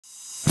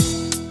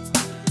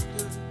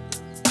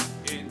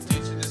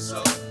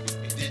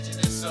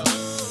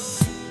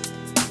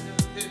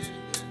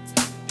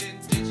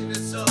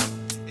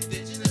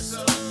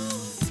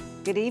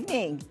Good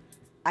evening.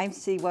 I'm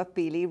Siwa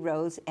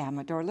Rose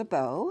Amador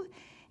Lebeau,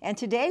 and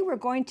today we're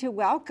going to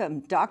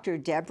welcome Dr.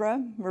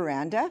 Deborah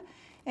Miranda,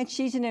 and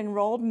she's an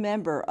enrolled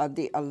member of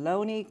the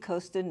Ohlone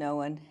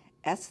Costanoan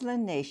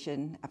Esselen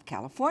Nation of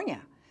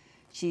California.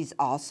 She's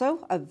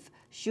also of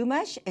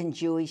Chumash and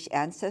Jewish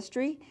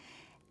ancestry,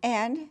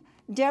 and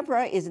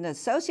Deborah is an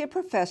associate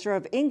professor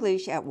of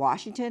English at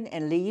Washington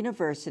and Lee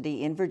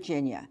University in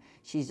Virginia.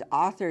 She's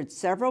authored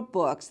several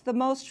books, the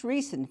most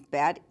recent,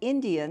 Bad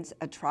Indians,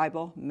 a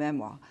Tribal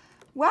Memoir.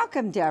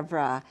 Welcome,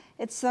 Deborah.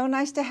 It's so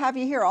nice to have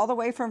you here all the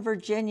way from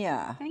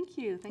Virginia. Thank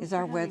you. Thanks Is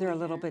our weather a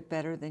little bit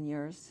better than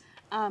yours?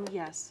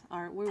 Yes,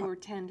 we were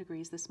 10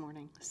 degrees this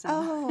morning. So.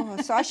 Oh,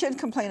 so I shouldn't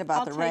complain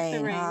about the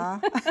rain, huh?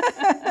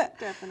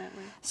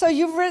 Definitely. So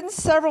you've written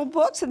several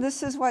books, and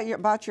this is what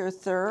about your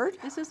third?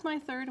 This is my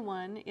third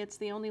one. It's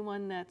the only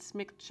one that's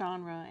mixed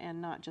genre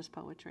and not just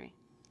poetry.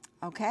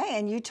 Okay,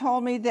 and you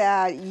told me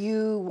that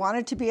you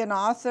wanted to be an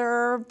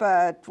author,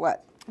 but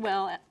what?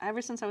 Well,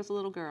 ever since I was a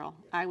little girl,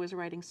 I was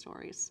writing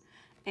stories.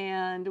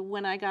 And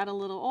when I got a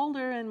little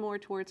older and more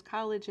towards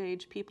college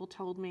age, people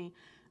told me,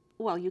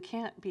 well, you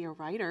can't be a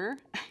writer.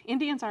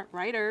 Indians aren't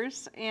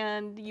writers,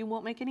 and you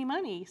won't make any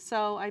money.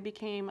 So I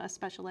became a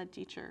special ed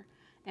teacher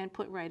and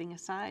put writing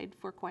aside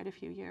for quite a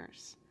few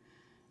years.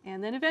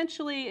 And then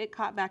eventually it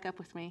caught back up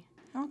with me.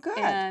 Oh, good.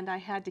 And I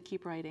had to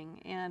keep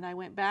writing. And I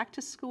went back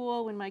to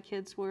school when my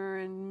kids were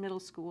in middle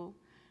school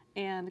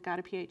and got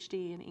a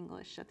PhD in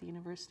English at the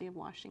University of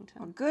Washington.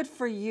 Well, good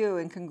for you,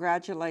 and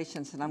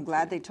congratulations. And I'm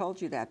glad they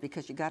told you that,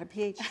 because you got a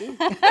PhD.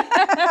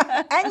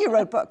 And you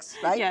wrote books,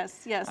 right?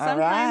 Yes, yes. All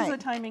Sometimes right.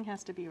 the timing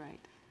has to be right.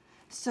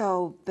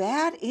 So,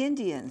 Bad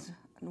Indians,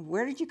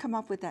 where did you come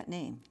up with that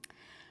name?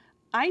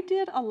 I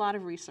did a lot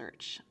of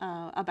research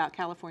about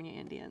California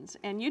Indians,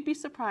 and you'd be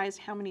surprised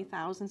how many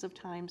thousands of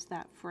times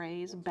that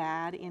phrase,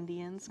 bad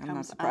Indians,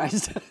 comes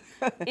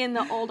up in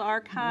the old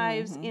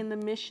archives, in the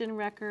mission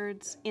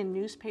records, in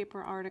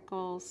newspaper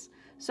articles.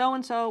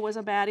 So-and-so was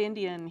a bad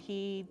Indian.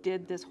 He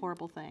did this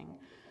horrible thing.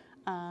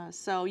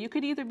 So you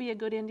could either be a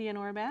good Indian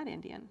or a bad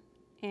Indian.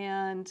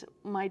 And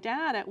my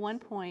dad at one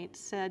point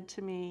said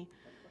to me,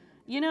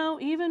 you know,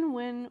 even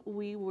when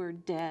we were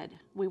dead,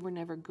 we were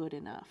never good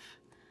enough.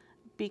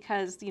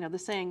 Because, you know, the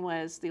saying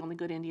was, the only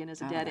good Indian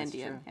is a dead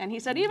Indian. True. And he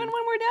said, even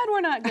when we're dead,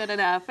 we're not good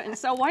enough. And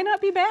so why not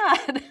be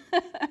bad?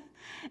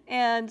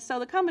 And so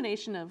the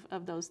combination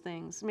of those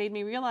things made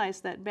me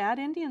realize that bad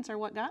Indians are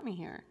what got me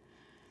here.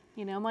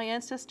 You know, my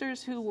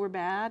ancestors who were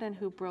bad and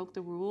who broke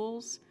the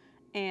rules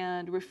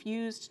and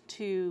refused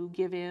to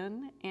give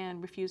in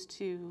and refused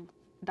to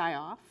die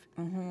off,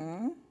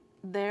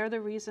 they're the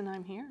reason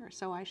I'm here.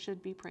 So I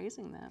should be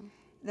praising them.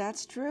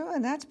 That's true,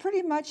 and that's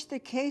pretty much the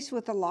case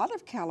with a lot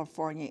of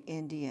California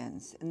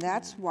Indians, and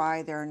that's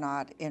why they're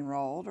not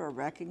enrolled or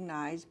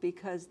recognized,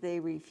 because they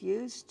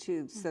refuse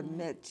to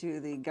submit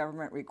to the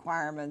government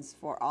requirements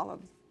for all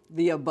of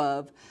the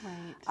above.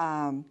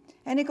 Right.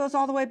 And it goes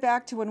all the way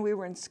back to when we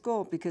were in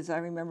school, because I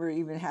remember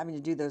even having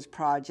to do those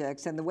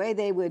projects, and the way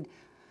they would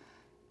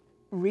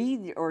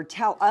read or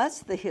tell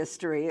us the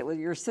history, it was,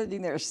 you're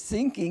sitting there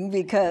sinking,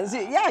 because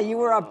yeah, you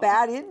were a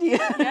bad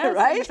Indian. Yes,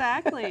 right?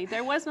 Exactly.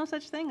 There was no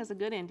such thing as a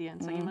good Indian,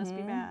 so you must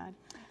be bad.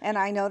 And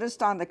I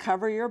noticed on the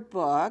cover of your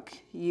book,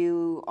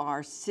 you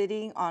are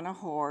sitting on a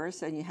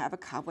horse and you have a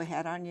cowboy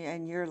hat on you,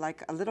 and you're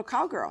like a little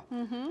cowgirl.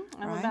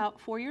 I'm about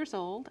 4 years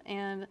old,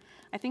 and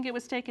I think it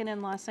was taken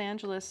in Los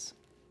Angeles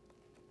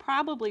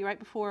probably right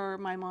before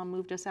my mom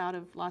moved us out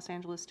of Los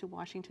Angeles to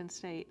Washington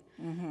State.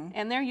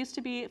 And there used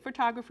to be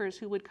photographers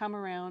who would come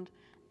around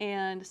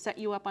and set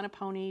you up on a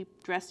pony,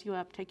 dress you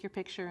up, take your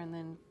picture, and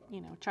then,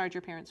 you know, charge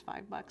your parents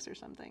 $5 or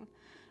something.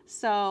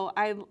 So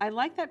I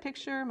liked that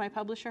picture. My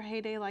publisher,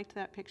 Heyday, liked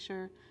that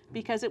picture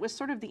because it was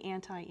sort of the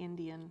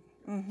anti-Indian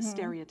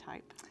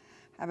stereotype.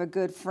 I have a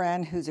good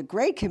friend who's a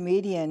great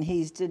comedian.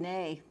 He's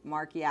Danae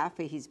Mark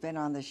Yaffe. He's been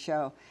on the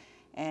show.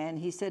 And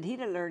he said he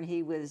didn't learn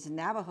he was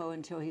Navajo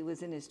until he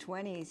was in his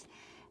 20s.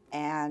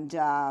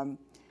 And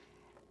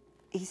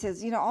he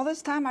says, you know, all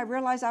this time I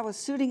realized I was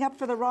suiting up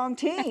for the wrong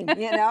team,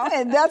 you know?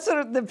 And that's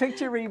what the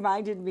picture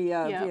reminded me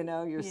of, you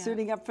know, you're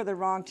suiting up for the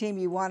wrong team.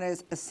 You want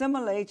to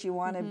assimilate, you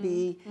want to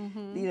be,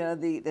 you know,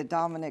 the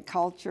dominant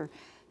culture.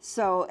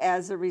 So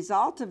as a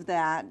result of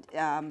that,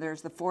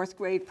 there's the 4th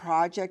grade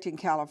project in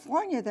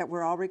California that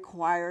we're all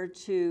required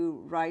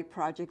to write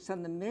projects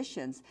on the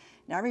missions.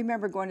 And I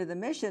remember going to the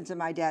missions and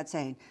my dad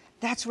saying,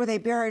 that's where they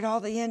buried all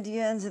the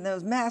Indians, and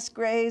those mass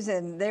graves,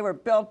 and they were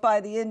built by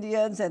the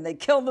Indians, and they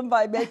killed them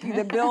by making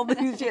them build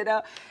these, you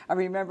know. I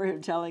remember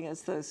him telling us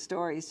those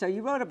stories. So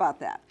you wrote about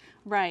that.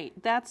 Right.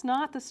 That's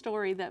not the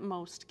story that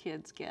most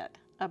kids get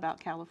about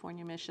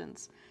California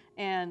missions.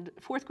 And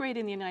 4th grade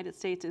in the United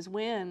States is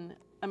when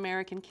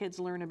American kids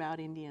learn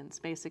about Indians,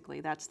 basically.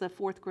 That's the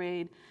 4th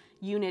grade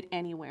unit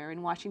anywhere.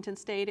 In Washington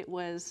State, it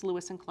was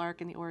Lewis and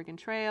Clark and the Oregon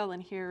Trail,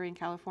 and here in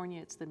California,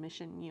 it's the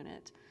mission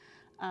unit.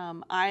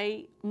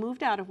 I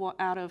moved out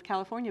of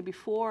California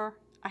before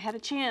I had a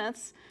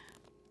chance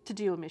to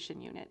do a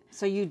mission unit.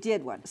 So you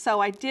did one. So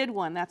I did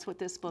one. That's what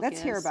this book is.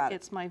 Let's hear about it.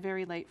 It's my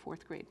very late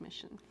 4th grade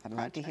mission. I'd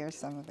like to hear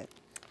some of it.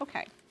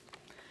 Okay.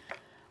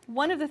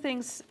 One of the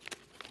things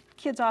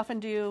kids often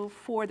do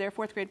for their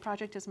 4th grade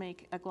project is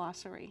make a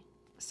glossary.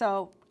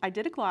 So I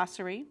did a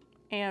glossary,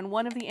 and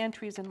one of the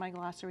entries in my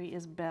glossary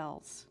is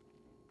bells.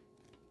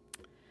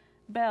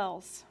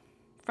 Bells.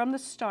 From the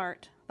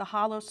start, the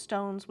hollow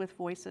stones with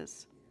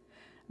voices.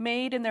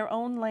 Made in their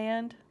own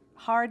land,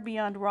 hard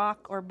beyond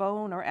rock or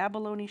bone or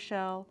abalone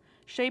shell,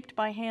 shaped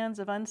by hands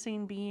of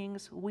unseen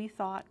beings we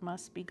thought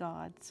must be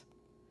gods.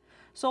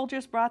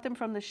 Soldiers brought them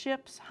from the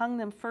ships, hung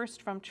them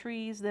first from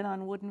trees, then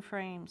on wooden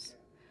frames.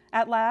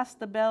 At last,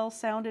 the bells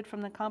sounded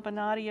from the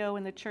campanario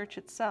in the church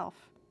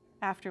itself,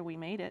 after we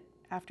made it,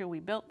 after we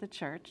built the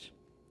church.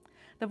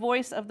 The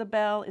voice of the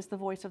bell is the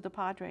voice of the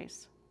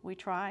Padres. We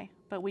try,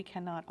 but we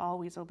cannot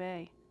always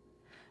obey.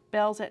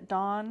 Bells at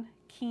dawn,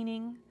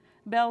 keening,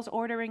 bells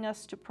ordering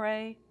us to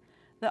pray,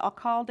 the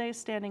alcaldes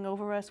standing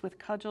over us with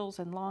cudgels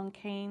and long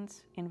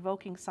canes,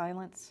 invoking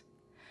silence.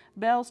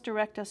 Bells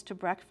direct us to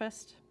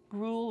breakfast,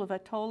 gruel of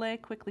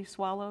atole quickly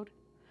swallowed.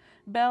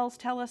 Bells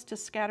tell us to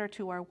scatter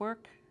to our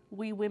work,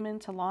 we women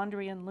to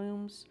laundry and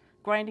looms,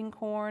 grinding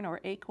corn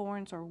or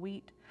acorns or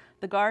wheat,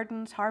 the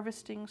gardens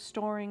harvesting,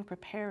 storing,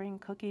 preparing,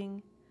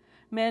 cooking.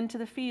 Men to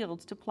the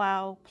fields to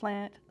plow,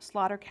 plant,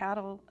 slaughter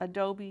cattle,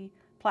 adobe,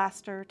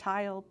 plaster,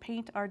 tile,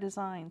 paint our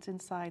designs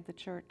inside the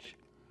church.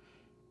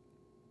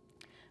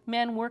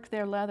 Men work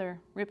their leather,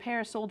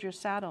 repair soldiers'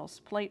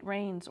 saddles, plait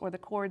reins or the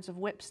cords of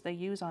whips they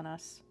use on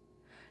us.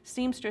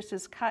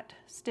 Seamstresses cut,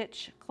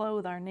 stitch,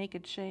 clothe our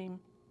naked shame.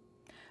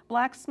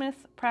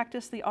 Blacksmith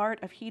practice the art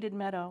of heated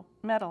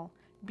metal,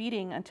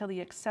 beating until the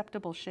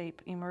acceptable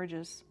shape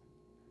emerges.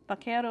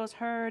 Vaqueros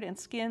herd and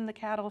skin the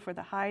cattle for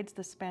the hides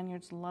the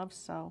Spaniards love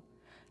so,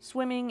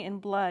 swimming in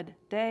blood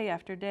day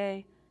after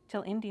day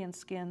till Indian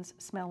skins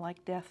smell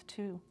like death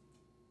too.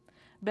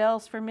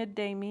 Bells for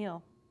midday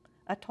meal,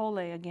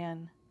 atole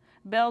again.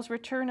 Bells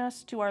return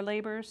us to our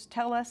labors,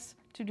 tell us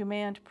to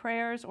demand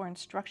prayers or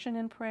instruction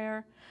in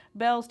prayer.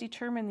 Bells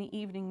determine the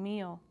evening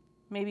meal,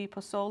 maybe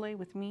pozole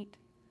with meat.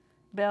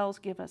 Bells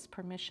give us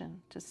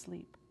permission to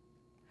sleep.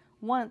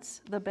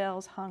 Once the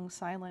bells hung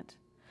silent.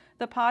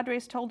 The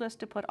Padres told us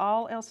to put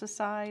all else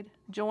aside,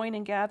 join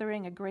in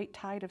gathering a great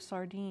tide of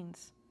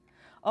sardines.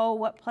 Oh,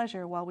 what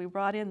pleasure while we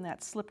brought in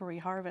that slippery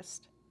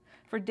harvest.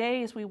 For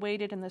days we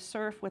waded in the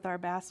surf with our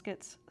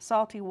baskets,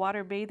 salty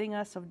water bathing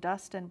us of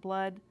dust and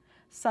blood,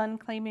 sun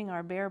claiming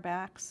our bare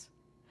backs.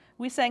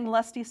 We sang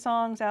lusty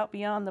songs out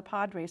beyond the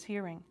Padres'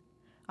 hearing.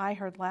 I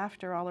heard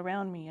laughter all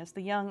around me as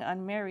the young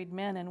unmarried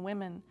men and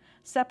women,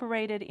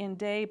 separated in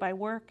day by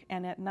work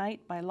and at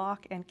night by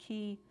lock and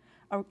key,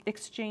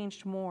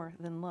 exchanged more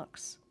than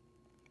looks.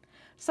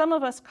 Some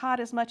of us caught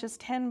as much as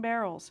 10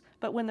 barrels,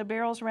 but when the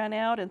barrels ran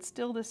out and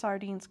still the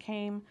sardines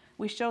came,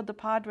 we showed the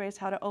Padres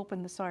how to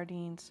open the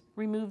sardines,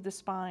 remove the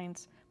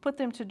spines, put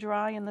them to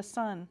dry in the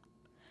sun.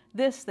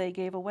 This they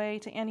gave away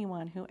to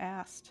anyone who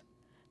asked.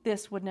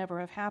 This would never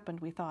have happened,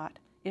 we thought,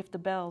 if the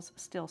bells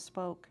still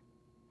spoke.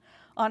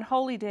 On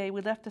Holy Day, we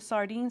left the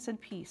sardines in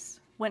peace,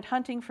 went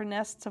hunting for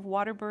nests of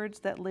water birds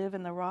that live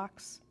in the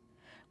rocks.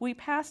 We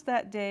passed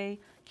that day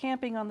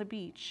camping on the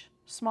beach,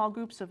 small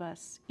groups of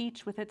us,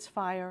 each with its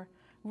fire,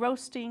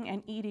 roasting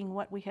and eating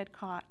what we had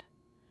caught.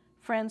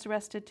 Friends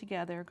rested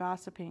together,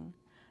 gossiping.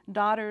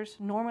 Daughters,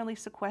 normally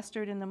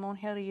sequestered in the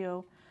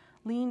Monjerio,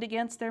 leaned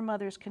against their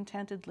mothers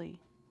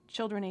contentedly.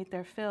 Children ate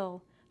their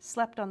fill,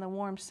 slept on the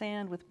warm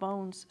sand with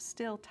bones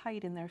still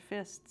tight in their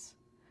fists.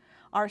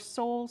 Our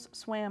souls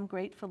swam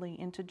gratefully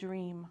into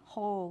dream,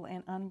 whole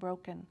and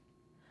unbroken.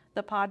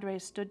 The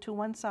Padres stood to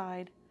one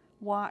side,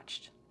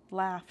 watched,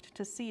 laughed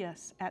to see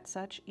us at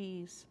such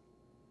ease.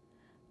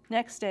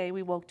 Next day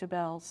we woke to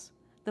bells.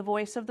 The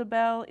voice of the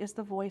bell is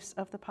the voice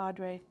of the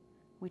Padre.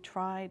 We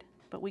tried,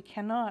 but we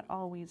cannot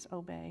always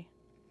obey.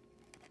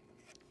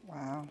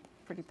 Wow,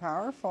 pretty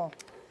powerful.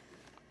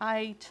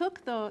 I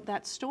took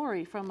that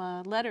story from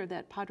a letter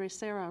that Padre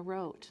Serra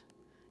wrote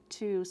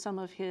to some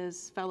of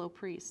his fellow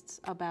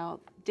priests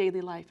about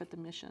daily life at the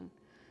mission.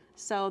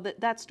 So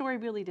that story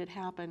really did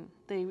happen.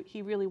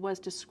 He really was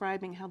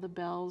describing how the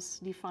bells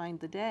defined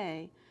the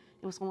day.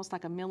 It was almost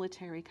like a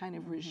military kind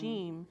of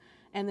regime.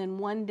 And then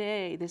one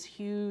day, this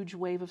huge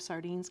wave of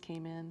sardines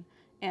came in,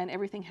 and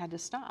everything had to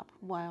stop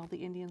while the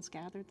Indians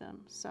gathered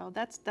them. So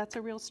that's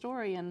a real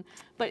story.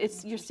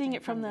 But you're seeing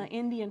it from the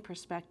Indian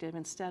perspective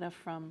instead of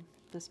from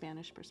the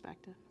Spanish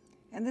perspective.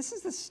 And this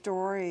is the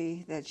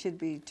story that should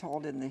be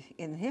told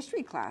in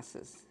history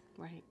classes.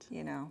 Right.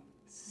 You know,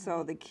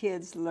 so the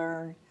kids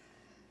learn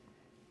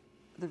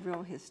the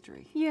real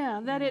history. Yeah,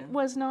 that it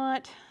was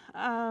not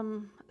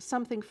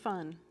something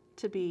fun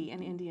to be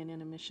an Indian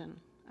in a mission.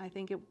 I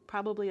think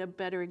probably a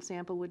better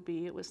example would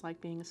be it was like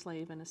being a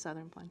slave in a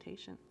southern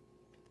plantation.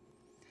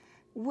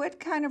 What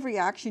kind of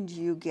reaction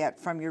do you get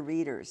from your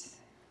readers?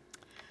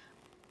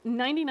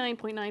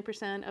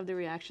 99.9% of the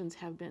reactions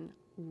have been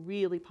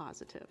really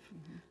positive.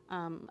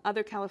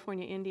 Other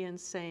California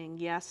Indians saying,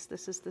 yes,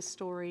 this is the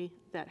story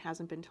that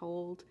hasn't been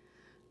told.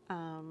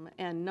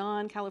 and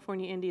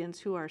non-California Indians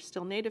who are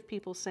still Native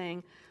people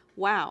saying,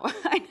 wow,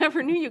 I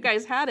never knew you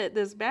guys had it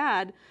this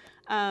bad.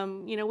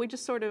 You know, we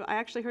just sort of, I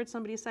actually heard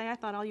somebody say, I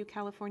thought all you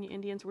California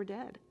Indians were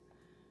dead.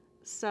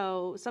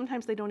 So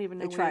sometimes they don't even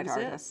know we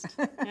exist.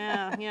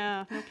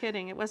 Yeah, no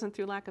kidding. It wasn't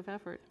through lack of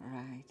effort.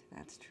 Right,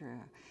 that's true.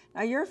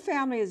 Now your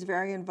family is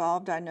very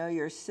involved. I know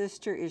your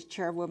sister is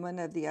chairwoman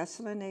of the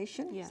Esselen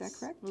Nation. Yes, is that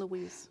correct?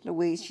 Louise.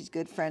 Louise, she's a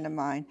good friend of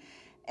mine.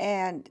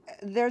 And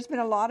there's been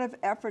a lot of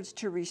efforts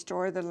to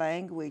restore the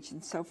language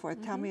and so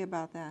forth. Tell me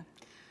about that.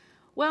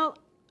 Well,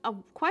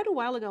 quite a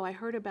while ago I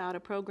heard about a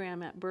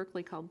program at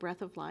Berkeley called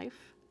Breath of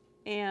Life.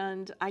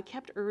 And I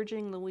kept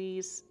urging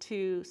Louise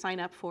to sign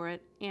up for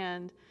it.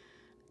 And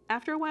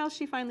after a while,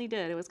 she finally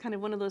did. It was kind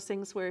of one of those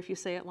things where if you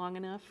say it long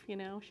enough, you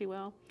know, she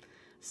will.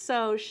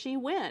 So she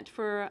went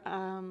for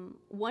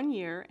 1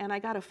 year, and I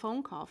got a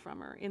phone call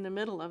from her in the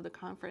middle of the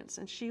conference,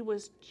 and she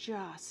was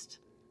just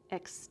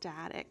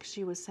ecstatic.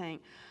 She was saying,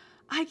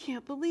 I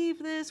can't believe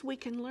this. We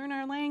can learn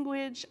our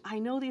language. I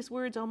know these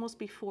words almost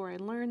before I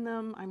learn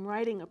them. I'm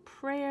writing a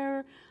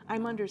prayer.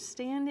 I'm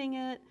understanding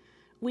it.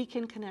 We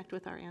can connect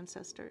with our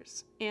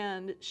ancestors.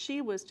 And she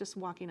was just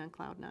walking on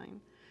cloud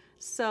nine.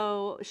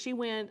 So she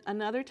went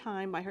another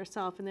time by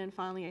herself, and then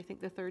finally, I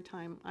think the third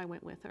time, I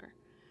went with her.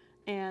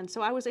 And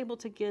so I was able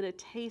to get a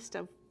taste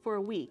of, for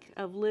a week,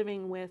 of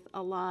living with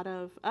a lot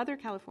of other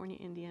California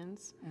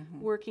Indians,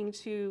 working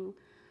to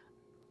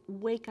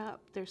wake up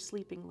their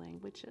sleeping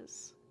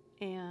languages.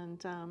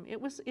 And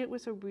it was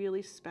a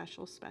really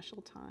special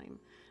time.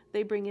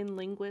 They bring in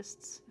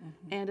linguists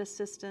and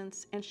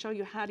assistants and show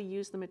you how to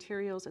use the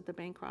materials at the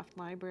Bancroft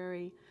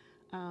Library.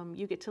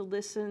 You get to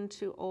listen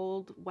to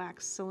old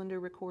wax cylinder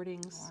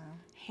recordings,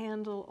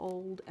 handle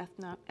old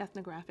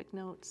ethnographic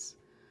notes.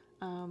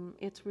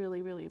 It's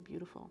really, really a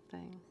beautiful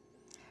thing.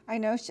 I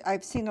know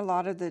I've seen a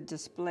lot of the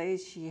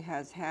displays she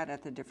has had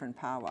at the different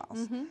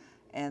powwows.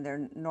 And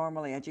they're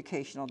normally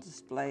educational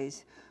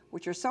displays,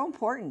 which are so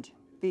important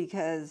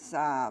because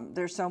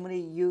there's so many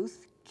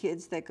youth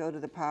kids that go to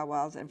the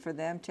powwows, and for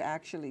them to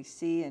actually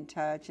see and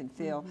touch and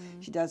feel.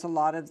 She does a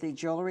lot of the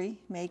jewelry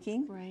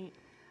making. Right.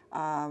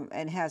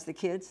 And has the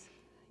kids,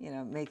 you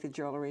know, make the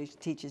jewelry,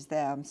 teaches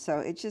them. So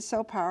it's just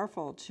so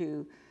powerful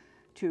to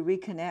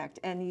reconnect.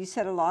 And you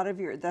said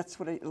that's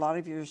what a lot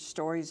of your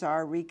stories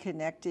are,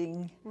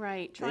 reconnecting.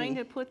 Right, trying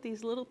to put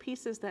these little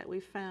pieces that we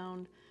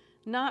found,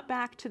 not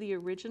back to the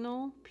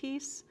original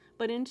piece,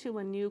 but into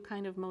a new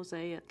kind of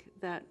mosaic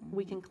that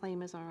we can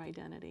claim as our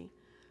identity.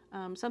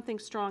 Something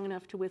strong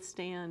enough to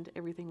withstand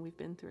everything we've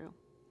been through.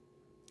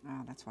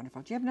 Oh, that's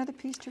wonderful. Do you have another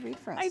piece to read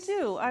for us? I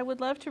do. I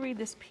would love to read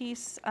this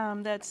piece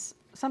that's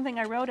something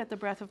I wrote at the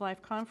Breath of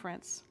Life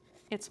conference.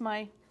 It's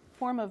my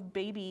form of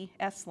baby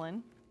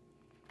Esselen.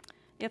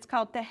 It's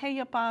called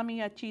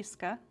Teheyapami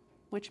Achiska,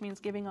 which means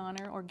giving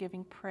honor or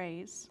giving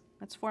praise.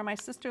 It's for my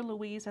sister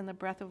Louise and the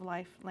Breath of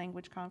Life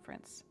language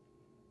conference.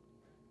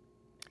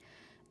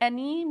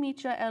 Ani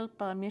micha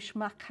elpa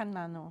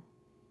mishmakanano.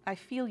 I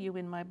feel you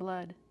in my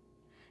blood.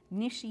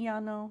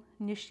 Nishiano,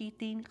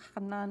 nishitin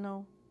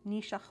chanano,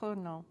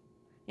 nishachurno,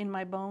 in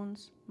my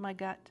bones, my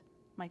gut,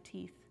 my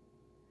teeth.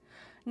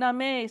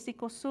 Name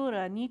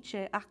sikosura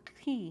niche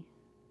akhi,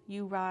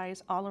 you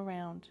rise all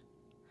around.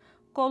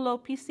 Kolo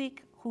pisik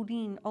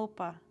hudin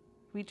opa,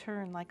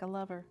 return like a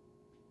lover.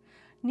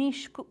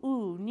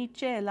 Nishku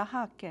niche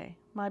lahake,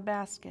 my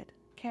basket,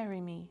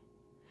 carry me.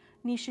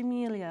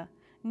 Nishimilia,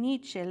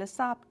 niche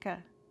lesapka,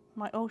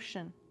 my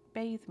ocean,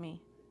 bathe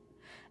me.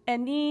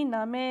 Eni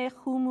name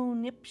humu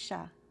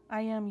nipsha,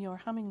 I am your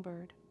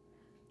hummingbird.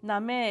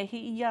 Name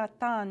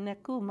hi'iyatan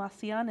neku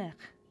masianech,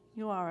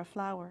 you are a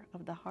flower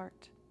of the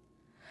heart.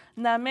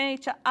 Name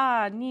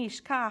cha'a nish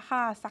ka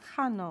ha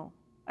sakhano,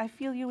 I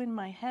feel you in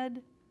my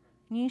head.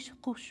 Nish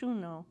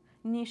kushuno,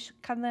 nish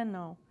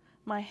kaneno,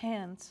 my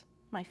hands,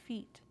 my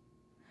feet.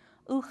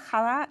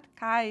 Ucharat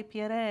kai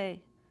pire,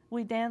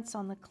 we dance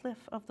on the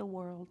cliff of the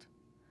world.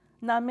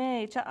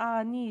 Name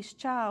cha'a nish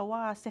cha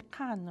wa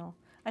sekano,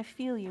 I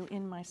feel you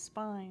in my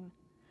spine.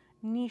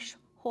 Nish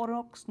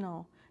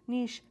horoksno,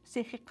 nish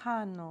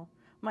sehikano,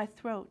 my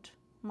throat,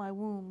 my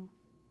womb.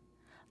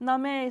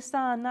 Name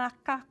sa na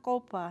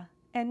kakopa,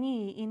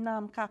 eni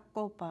inam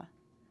kakopa.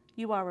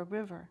 You are a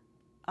river,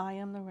 I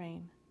am the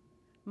rain.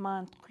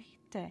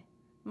 Mantuhite,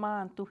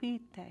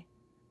 mantuhite,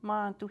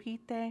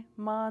 mantuhite,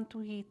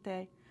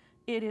 mantuhite.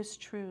 It is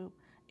true,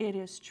 it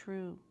is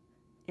true,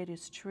 it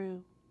is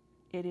true,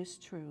 it is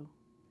true.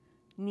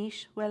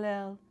 Nish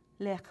welel,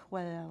 lech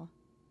welel.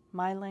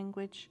 My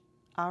language,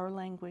 our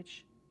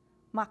language.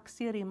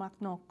 Maksiri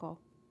maknoko,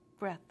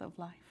 breath of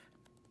life.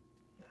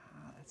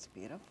 Oh, that's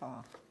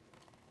beautiful.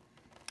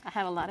 I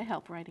have a lot of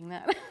help writing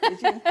that.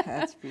 Did you?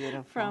 That's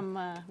beautiful. From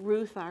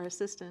Ruth, our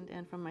assistant,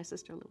 and from my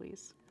sister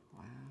Louise.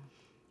 Wow.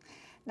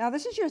 Now,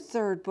 this is your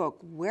third book.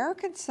 Where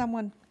can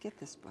someone get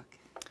this book?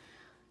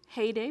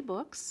 Heyday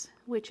Books,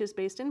 which is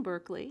based in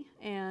Berkeley,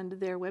 and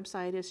their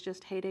website is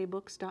just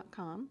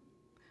heydaybooks.com.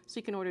 So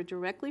you can order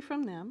directly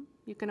from them.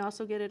 You can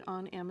also get it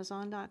on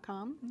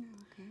Amazon.com.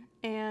 Okay.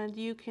 And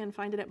you can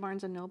find it at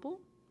Barnes & Noble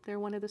They're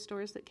one of the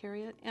stores that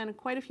carry it. And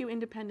quite a few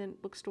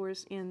independent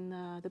bookstores in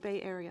the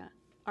Bay Area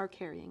are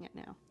carrying it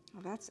now.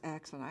 Well, that's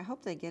excellent. I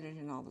hope they get it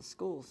in all the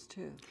schools,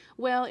 too.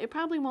 Well, it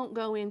probably won't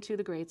go into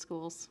the grade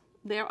schools.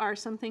 There are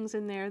some things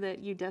in there that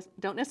you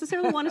don't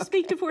necessarily want to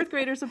speak to fourth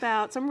graders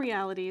about, some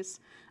realities.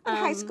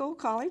 High school,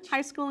 college?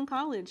 High school and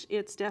college.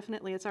 It's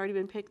already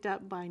been picked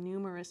up by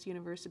numerous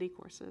university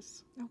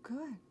courses. Oh,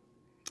 good.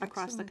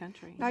 Across the Excellent.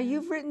 country. Now,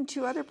 you've written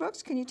 2 other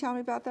books. Can you tell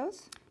me about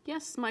those?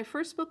 Yes, my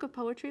first book of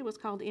poetry was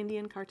called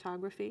Indian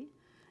Cartography,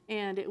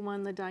 and it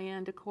won the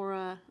Diane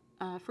DeCora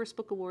First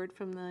Book Award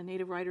from the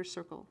Native Writers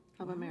Circle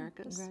of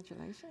Americas.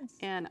 Congratulations.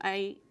 And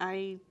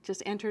I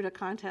just entered a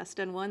contest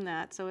and won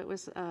that, so it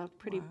was a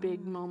pretty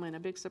big moment, a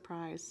big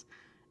surprise.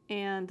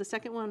 And the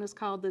second one is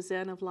called The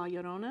Zen of La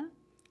Llorona,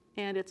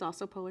 and it's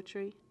also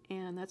poetry,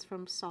 and that's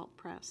from Salt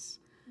Press.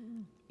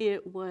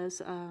 It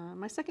was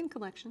my second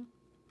collection,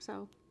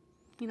 so,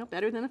 you know,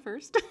 better than the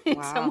first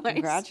in some ways.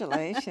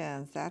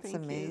 Congratulations. That's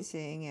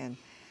amazing. You. And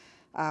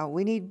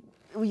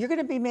you're going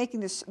to be making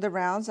the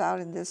rounds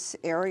out in this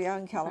area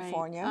in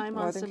California, right.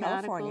 Northern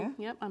California.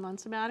 Yep, I'm on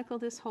sabbatical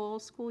this whole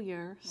school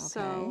year. Okay.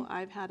 So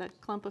I've had a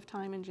clump of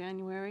time in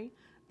January.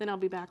 Then I'll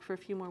be back for a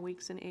few more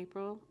weeks in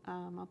April.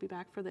 I'll be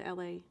back for the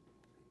LA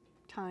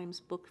Times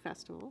Book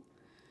Festival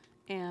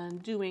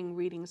and doing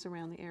readings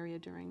around the area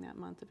during that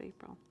month of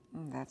April.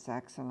 That's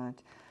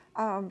excellent.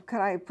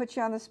 Could I put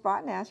you on the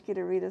spot and ask you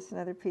to read us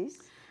another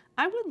piece?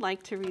 I would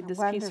like to read this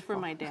piece for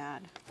my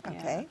dad.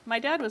 Okay. Yeah. My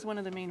dad was one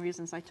of the main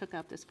reasons I took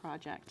up this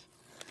project.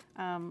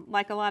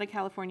 Like a lot of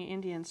California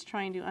Indians,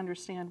 trying to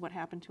understand what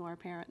happened to our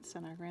parents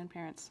and our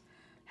grandparents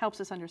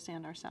helps us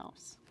understand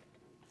ourselves.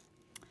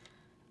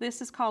 This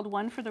is called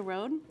One for the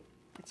Road.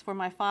 It's for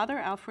my father,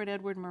 Alfred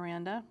Edward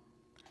Miranda,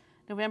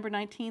 November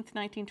 19th,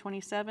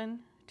 1927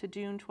 to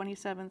June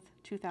 27th,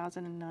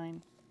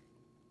 2009.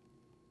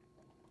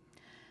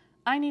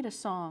 I need a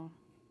song.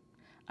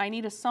 I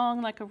need a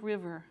song like a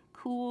river,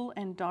 cool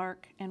and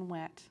dark and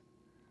wet,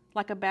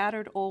 like a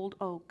battered old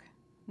oak,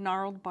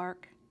 gnarled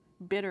bark,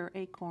 bitter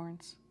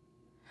acorns.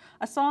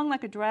 A song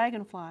like a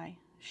dragonfly,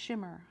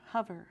 shimmer,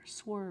 hover,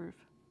 swerve,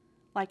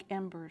 like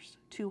embers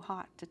too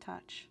hot to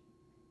touch.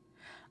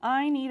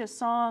 I need a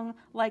song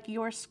like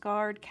your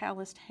scarred,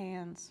 calloused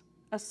hands,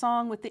 a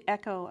song with the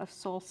echo of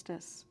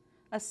solstice,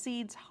 a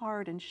seed's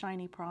hard and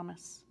shiny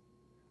promise.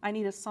 I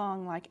need a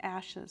song like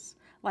ashes,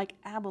 like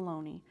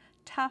abalone,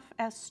 tough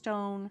as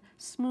stone,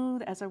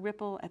 smooth as a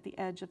ripple at the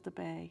edge of the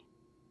bay.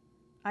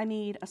 I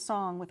need a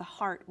song with a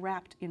heart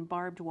wrapped in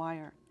barbed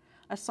wire,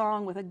 a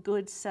song with a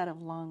good set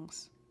of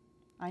lungs.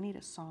 I need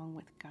a song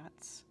with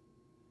guts.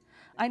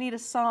 I need a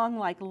song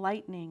like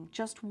lightning,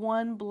 just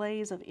one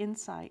blaze of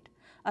insight,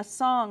 a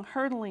song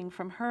hurtling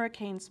from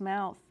hurricane's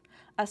mouth,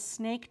 a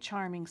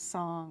snake-charming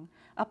song,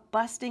 a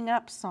busting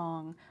up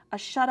song, a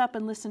shut up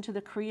and listen to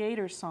the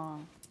Creator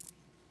song.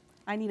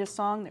 I need a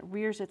song that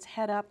rears its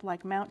head up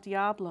like Mount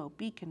Diablo,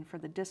 beacon for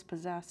the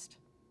dispossessed.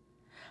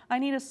 I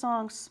need a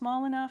song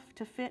small enough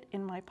to fit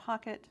in my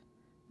pocket,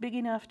 big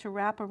enough to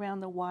wrap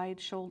around the wide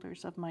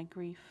shoulders of my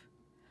grief.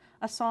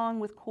 A song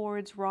with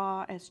chords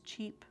raw as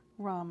cheap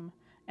rum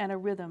and a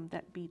rhythm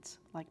that beats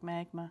like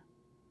magma.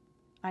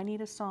 I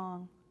need a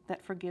song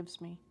that forgives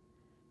me.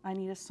 I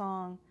need a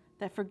song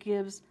that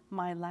forgives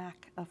my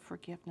lack of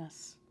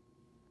forgiveness.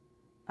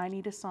 I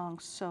need a song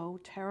so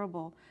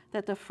terrible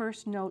that the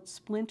first note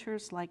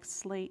splinters like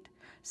slate,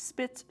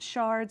 spits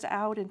shards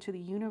out into the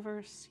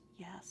universe.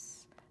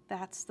 Yes,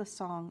 that's the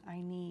song I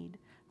need,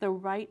 the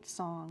right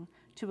song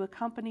to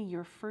accompany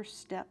your first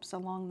steps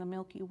along the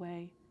Milky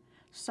Way.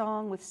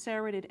 Song with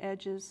serrated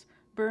edges,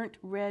 burnt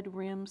red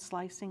rim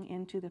slicing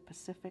into the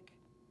Pacific.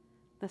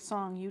 The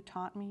song you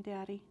taught me,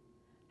 Daddy.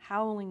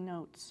 Howling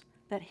notes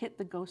that hit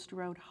the ghost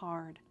road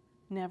hard,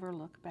 never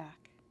look back.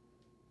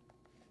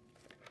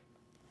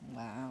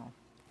 Wow,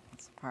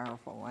 that's a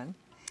powerful one.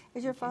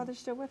 Is your father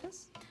still with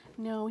us?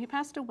 No, he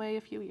passed away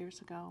a few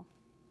years ago.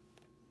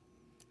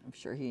 I'm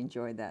sure he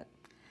enjoyed that.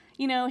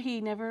 You know, he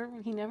never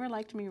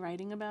liked me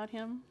writing about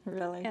him.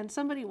 Really? And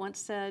somebody once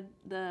said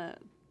the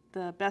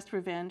best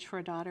revenge for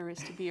a daughter is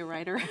to be a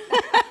writer.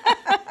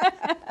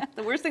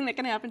 The worst thing that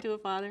can happen to a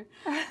father.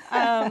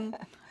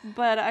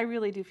 But I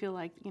really do feel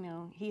like, you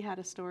know, he had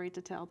a story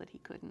to tell that he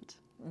couldn't.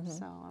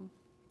 So I'm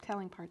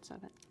telling parts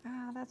of it.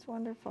 Oh, that's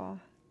wonderful.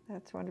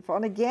 That's wonderful.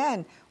 And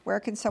again, where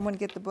can someone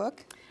get the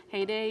book?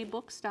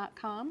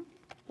 HeyDayBooks.com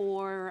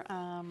or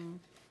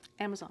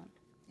Amazon.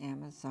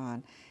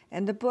 Amazon.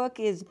 And the book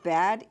is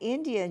Bad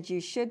Indians. You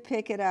should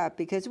pick it up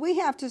because we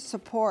have to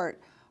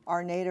support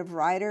our Native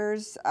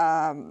writers.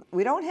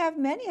 We don't have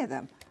many of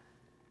them.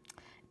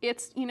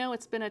 It's, you know,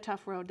 it's been a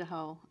tough road to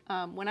hoe.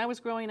 When I was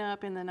growing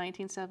up in the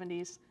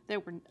 1970s,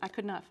 I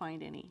could not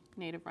find any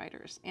Native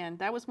writers. And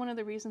that was one of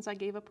the reasons I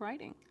gave up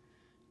writing.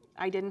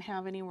 I didn't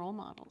have any role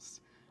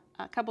models.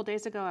 A couple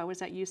days ago, I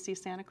was at UC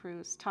Santa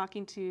Cruz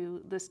talking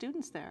to the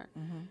students there.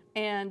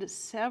 And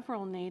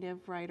several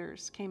Native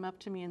writers came up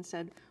to me and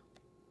said,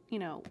 you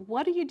know,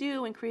 what do you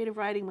do in creative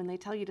writing when they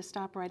tell you to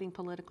stop writing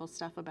political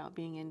stuff about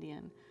being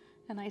Indian?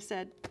 And I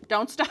said,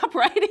 don't stop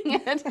writing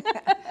it.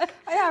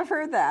 Yeah, I've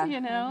heard that.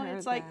 You know,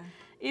 it's like,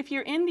 if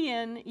you're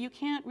Indian, you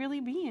can't really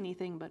be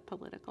anything but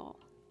political.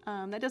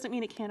 That doesn't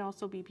mean it can't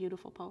also be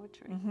beautiful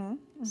poetry.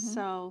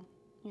 So,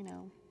 you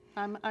know,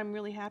 I'm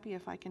really happy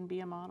if I can be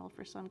a model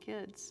for some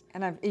kids.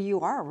 And you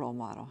are a role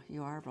model.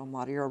 You are a role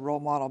model. You're a role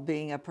model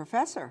being a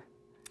professor.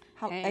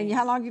 And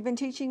how long have you been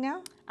teaching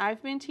now?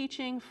 I've been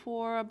teaching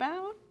for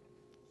about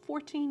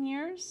 14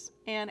 years.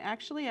 And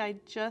actually, I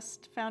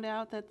just found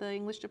out that the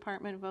English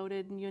department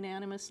voted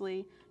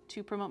unanimously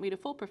to promote me to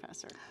full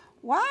professor.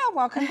 Wow,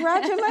 well,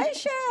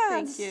 congratulations.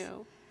 Thank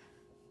you.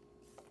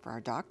 For our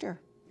doctor.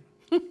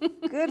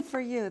 Good for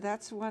you.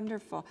 That's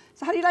wonderful.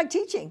 So how do you like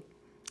teaching?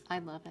 I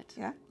love it.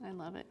 Yeah? I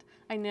love it.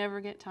 I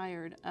never get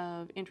tired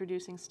of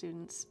introducing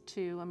students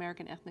to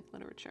American ethnic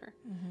literature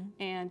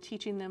and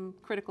teaching them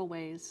critical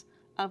ways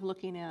of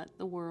looking at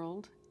the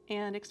world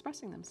and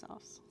expressing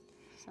themselves.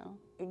 So,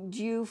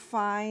 do you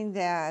find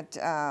that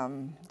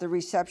the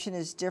reception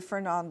is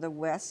different on the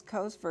West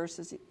Coast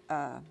versus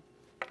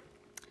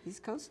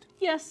East Coast?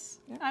 Yes,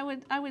 yeah.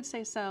 I would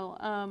say so.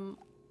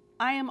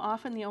 I am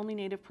often the only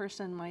Native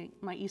person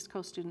my East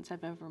Coast students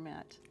have ever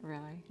met.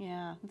 Really?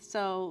 Yeah.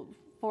 So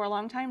for a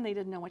long time, they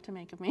didn't know what to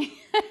make of me.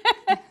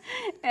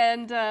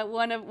 And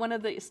one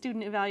of the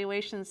student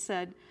evaluations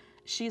said,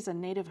 "She's a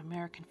Native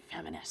American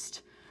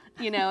feminist."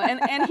 You know,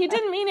 and he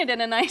didn't mean it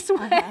in a nice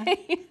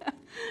way,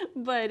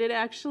 but it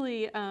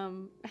actually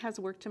has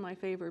worked to my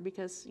favor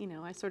because, you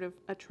know, I sort of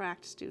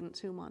attract students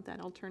who want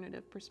that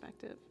alternative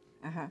perspective.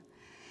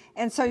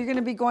 And so you're going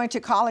to be going to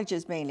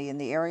colleges mainly in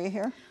the area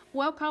here?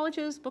 Well,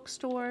 colleges,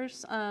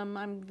 bookstores.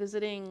 I'm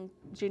visiting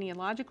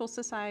genealogical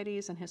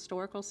societies and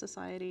historical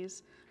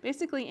societies.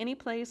 Basically any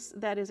place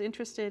that is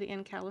interested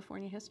in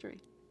California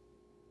history.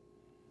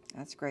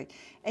 That's great.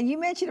 And you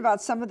mentioned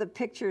about some of the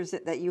pictures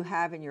that you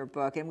have in your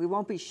book, and we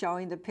won't be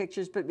showing the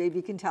pictures, but maybe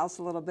you can tell us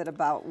a little bit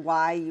about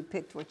why you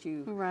picked what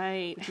you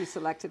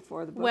selected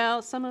for the book.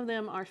 Well, some of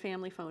them are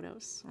family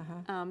photos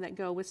that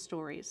go with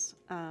stories.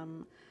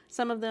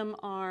 Some of them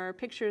are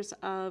pictures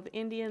of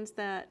Indians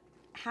that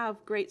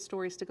have great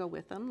stories to go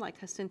with them, like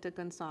Jacinta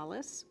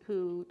Gonzalez,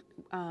 who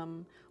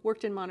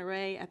worked in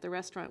Monterey at the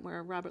restaurant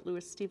where Robert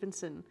Louis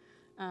Stevenson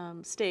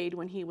stayed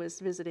when he was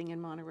visiting in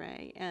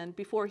Monterey. And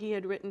before he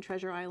had written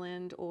Treasure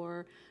Island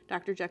or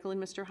Dr. Jekyll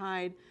and Mr.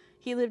 Hyde,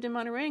 he lived in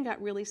Monterey and got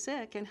really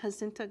sick. And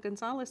Jacinta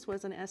Gonzalez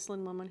was an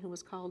Esalen woman who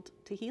was called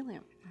to heal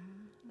him.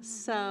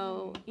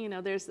 So, you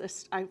know, there's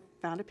this, I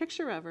found a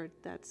picture of her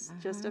that's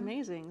just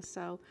amazing.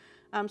 So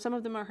some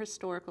of them are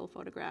historical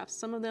photographs.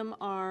 Some of them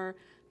are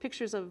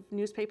pictures of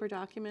newspaper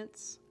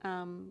documents,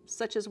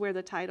 such as where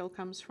the title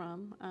comes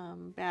from.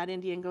 Bad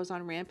Indian Goes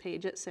on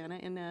Rampage at Santa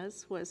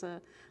Ynez was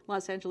a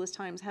Los Angeles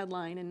Times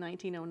headline in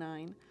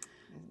 1909.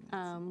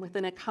 With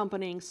an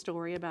accompanying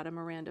story about a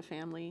Miranda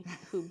family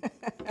who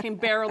came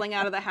barreling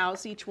out of the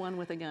house, each one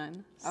with a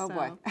gun. Oh, so,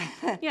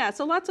 boy. yeah,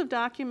 so lots of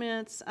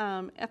documents,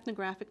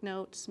 ethnographic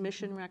notes,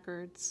 mission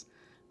records,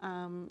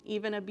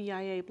 even a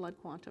BIA blood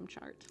quantum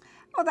chart.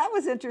 Oh, that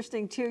was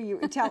interesting, too.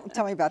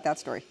 Tell me about that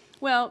story.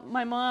 Well,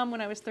 my mom,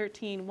 when I was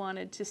 13,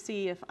 wanted to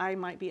see if I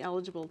might be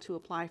eligible to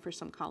apply for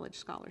some college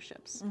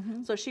scholarships.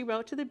 So she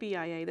wrote to the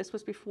BIA. This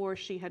was before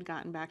she had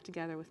gotten back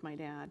together with my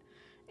dad,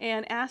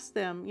 and asked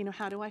them, you know,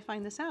 how do I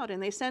find this out? And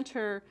they sent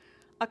her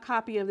a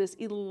copy of this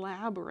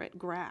elaborate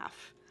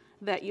graph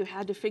that you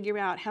had to figure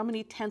out how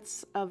many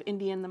tenths of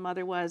Indian the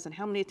mother was and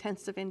how many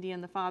tenths of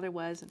Indian the father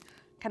was, and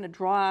kind of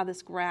draw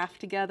this graph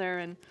together.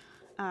 And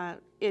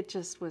it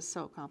just was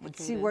so complicated.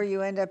 And see where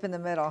you end up in the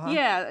middle, huh?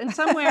 Yeah, and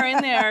somewhere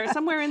in there,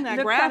 somewhere in that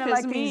graph is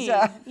like me. These,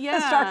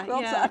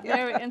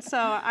 yeah. And so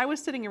I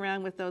was sitting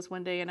around with those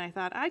one day, and I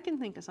thought, I can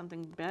think of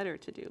something better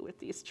to do with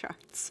these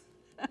charts.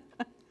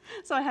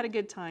 So I had a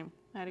good time.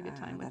 With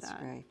that. That's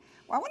great.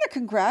 Well, I want to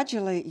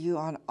congratulate you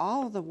on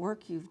all of the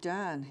work you've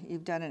done.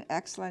 You've done an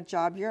excellent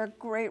job. You're a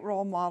great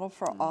role model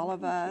for all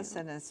of us,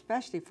 and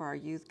especially for our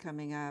youth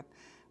coming up,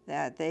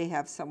 that they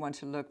have someone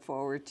to look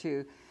forward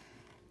to.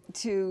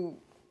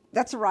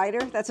 That's a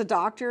writer, that's a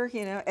doctor,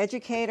 you know,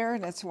 educator,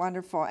 and it's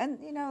wonderful. And,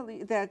 you know,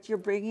 that you're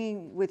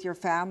bringing with your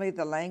family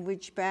the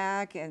language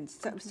back, and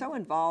so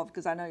involved,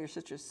 because I know your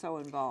sister's so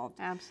involved.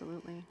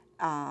 Absolutely.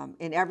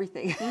 In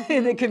everything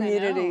in the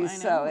community. I know.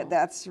 So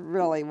that's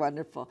really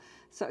wonderful.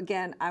 So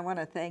again, I want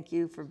to thank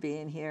you for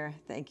being here.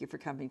 Thank you for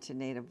coming to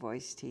Native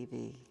Voice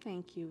TV.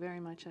 Thank you very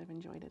much. I've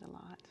enjoyed it a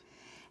lot.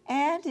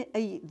 And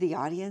the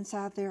audience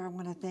out there, I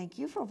want to thank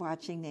you for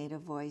watching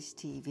Native Voice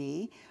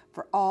TV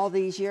for all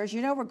these years.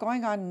 You know, we're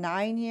going on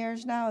 9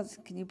 years now.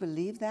 Can you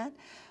believe that?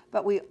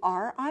 But we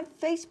are on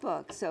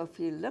Facebook. So if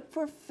you look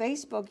for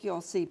Facebook,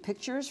 you'll see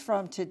pictures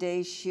from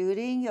today's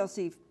shooting. You'll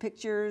see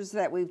pictures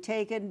that we've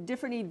taken,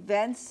 different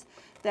events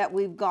that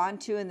we've gone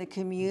to in the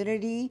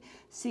community.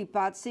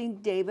 Sipat Singh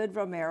David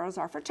Romero is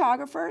our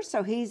photographer.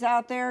 So he's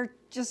out there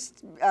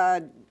just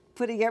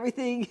putting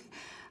everything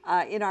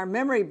in our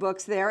memory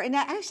books there. And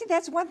actually,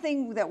 that's one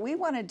thing that we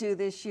want to do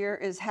this year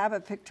is have a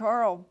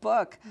pictorial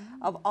book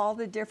of all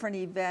the different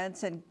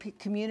events and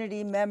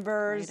community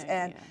members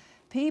and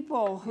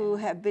people who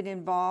have been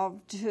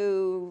involved,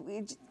 who,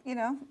 you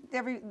know,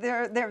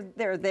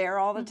 they're there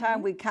all the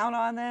time. We count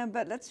on them,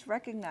 but let's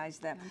recognize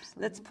them.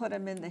 Absolutely. Let's put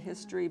them in the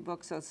history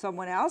book so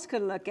someone else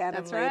can look at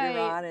them That's later right.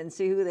 on and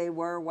see who they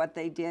were, what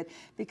they did.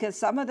 Because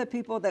some of the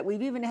people that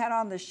we've even had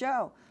on the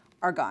show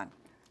are gone.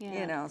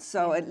 Yeah. You know,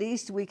 so at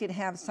least we can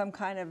have some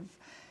kind of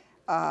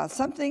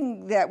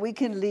something that we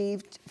can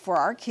leave for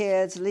our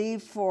kids,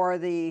 leave for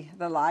the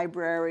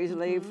libraries,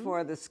 leave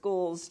for the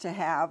schools to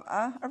have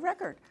a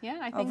record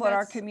I think of what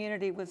our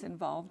community was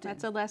involved in.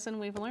 That's a lesson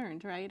we've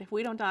learned, right? If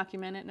we don't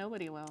document it,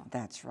 nobody will.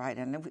 That's right,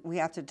 and we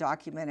have to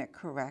document it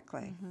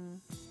correctly.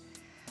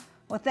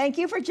 Well, thank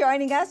you for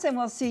joining us, and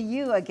we'll see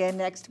you again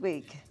next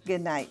week.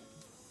 Good night.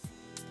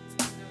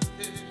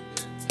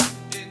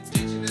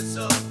 Indigenous